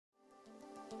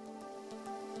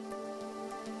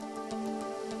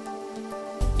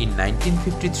In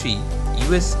 1953,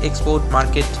 US export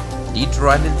market did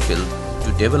Royal Enfield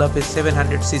to develop a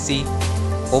 700cc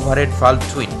overhead valve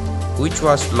twin, which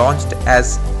was launched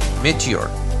as Meteor.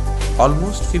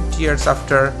 Almost 50 years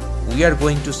after, we are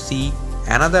going to see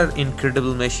another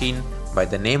incredible machine by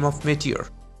the name of Meteor.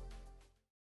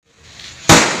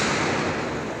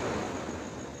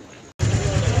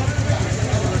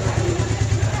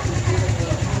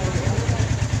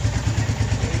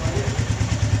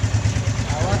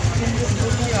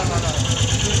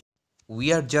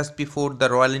 We are just before the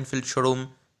Royal Enfield showroom,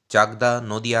 Chakdaha,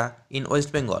 Nadia in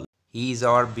West Bengal. He is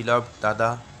our beloved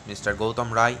Dada, Mr.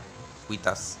 Gautam Rai, with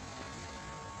us.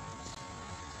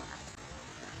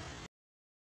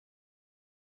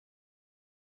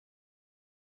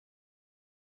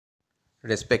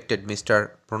 Respected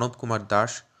Mr. Pranab Kumar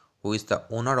Das, who is the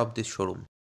owner of this showroom.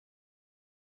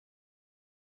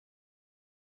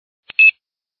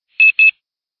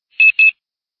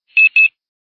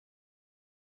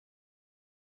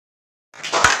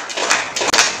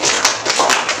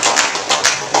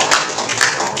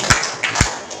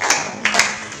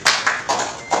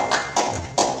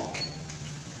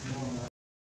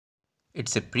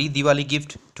 It's a pre-Diwali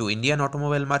gift to Indian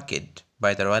automobile market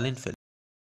by the Royal Enfield.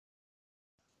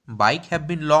 Bike have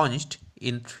been launched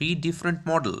in 3 different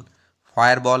models: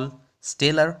 Fireball,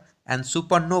 Stellar and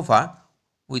Supernova,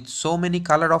 with so many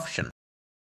color options.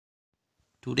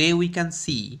 Today we can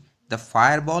see the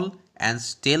Fireball and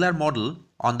Stellar model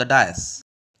on the dais.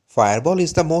 Fireball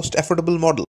is the most affordable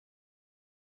model.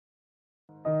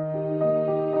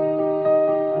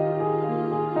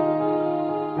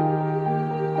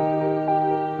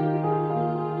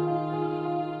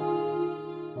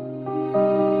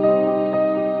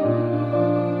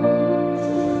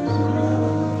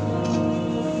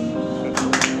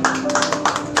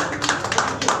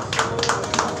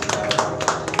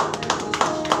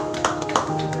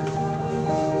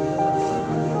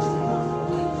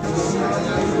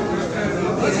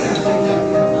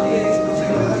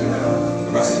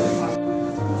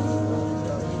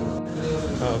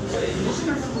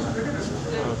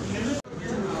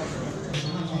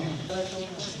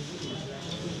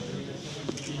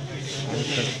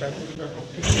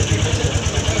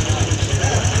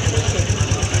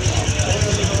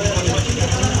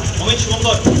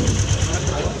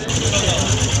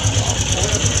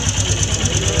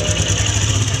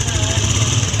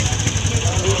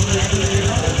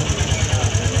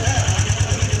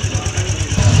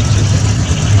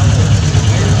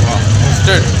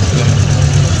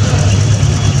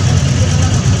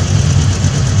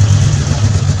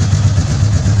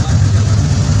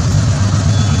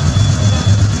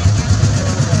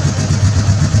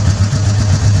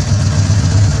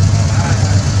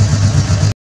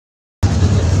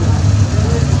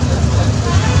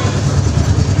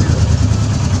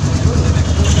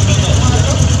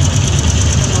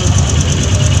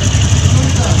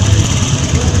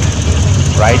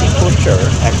 Riding posture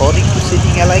according to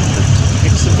sitting alignment,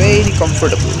 it's very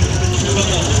comfortable.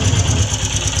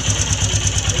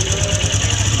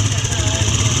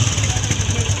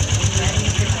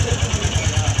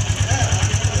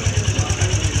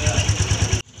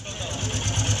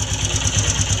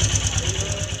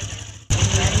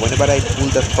 Whenever I pull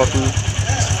the throttle,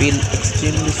 it feels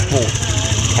extremely smooth.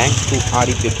 Thanks to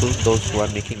RE people, those who are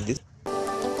making this.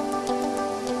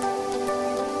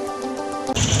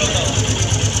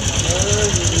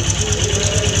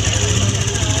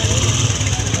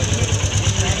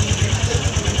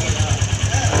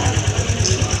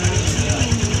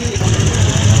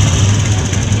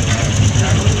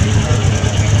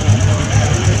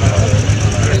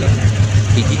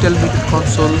 Digital meter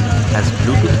console has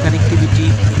Bluetooth connectivity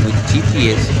with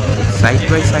GPS with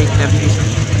side-by-side navigation.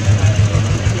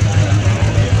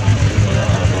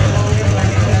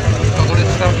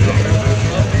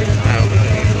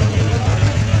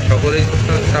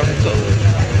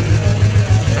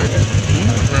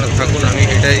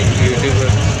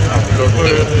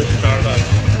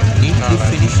 Neatly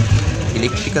finished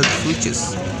electrical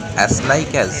switches as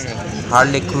like as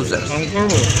Harley Cruisers.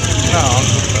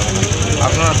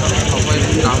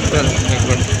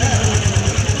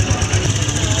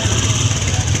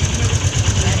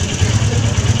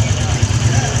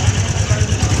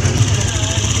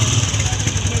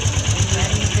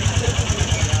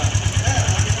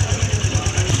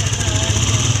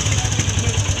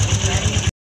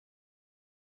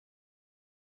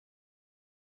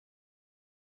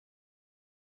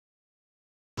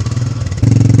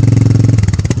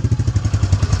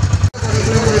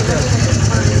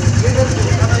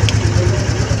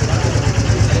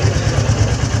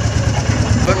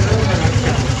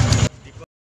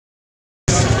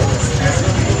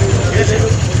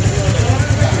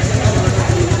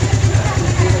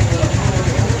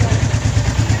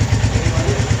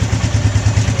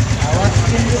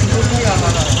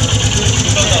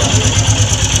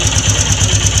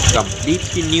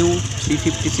 Completely new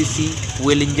 350cc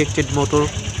well injected motor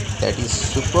that is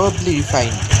superbly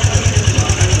refined.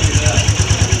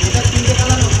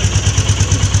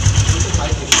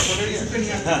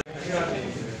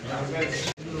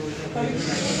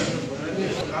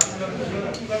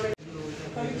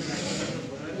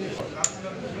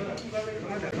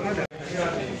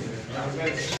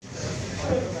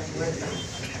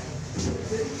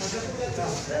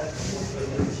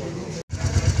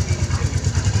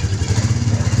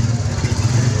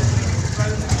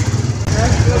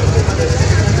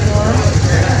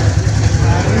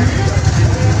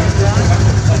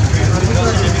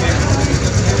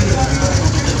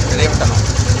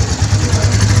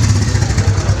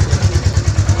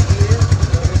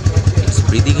 Its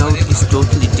breathing out is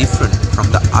totally different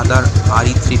from the other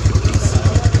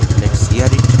RE350s. Let's hear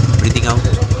it breathing out.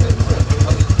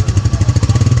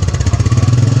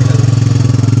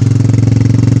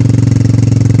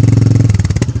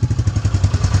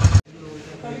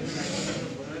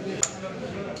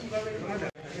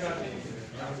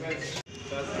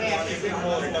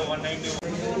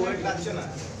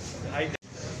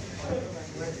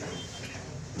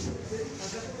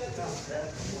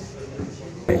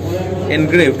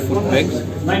 Engraved foot pegs.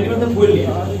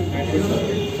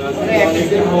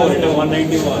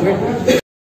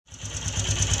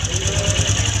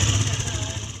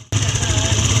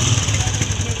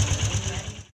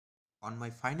 On my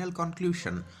final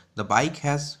conclusion, the bike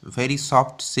has very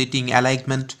soft sitting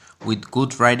alignment with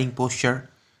good riding posture,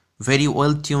 very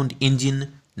well tuned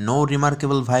engine, no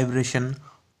remarkable vibration,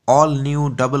 all new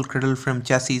double cradle frame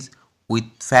chassis with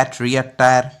fat rear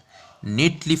tire,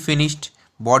 neatly finished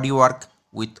bodywork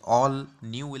with all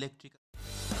new electrical.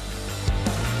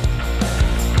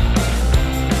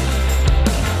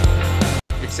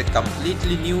 It's a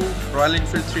completely new Royal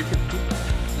Enfield 350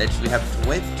 that we have to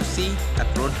wait to see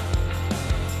at road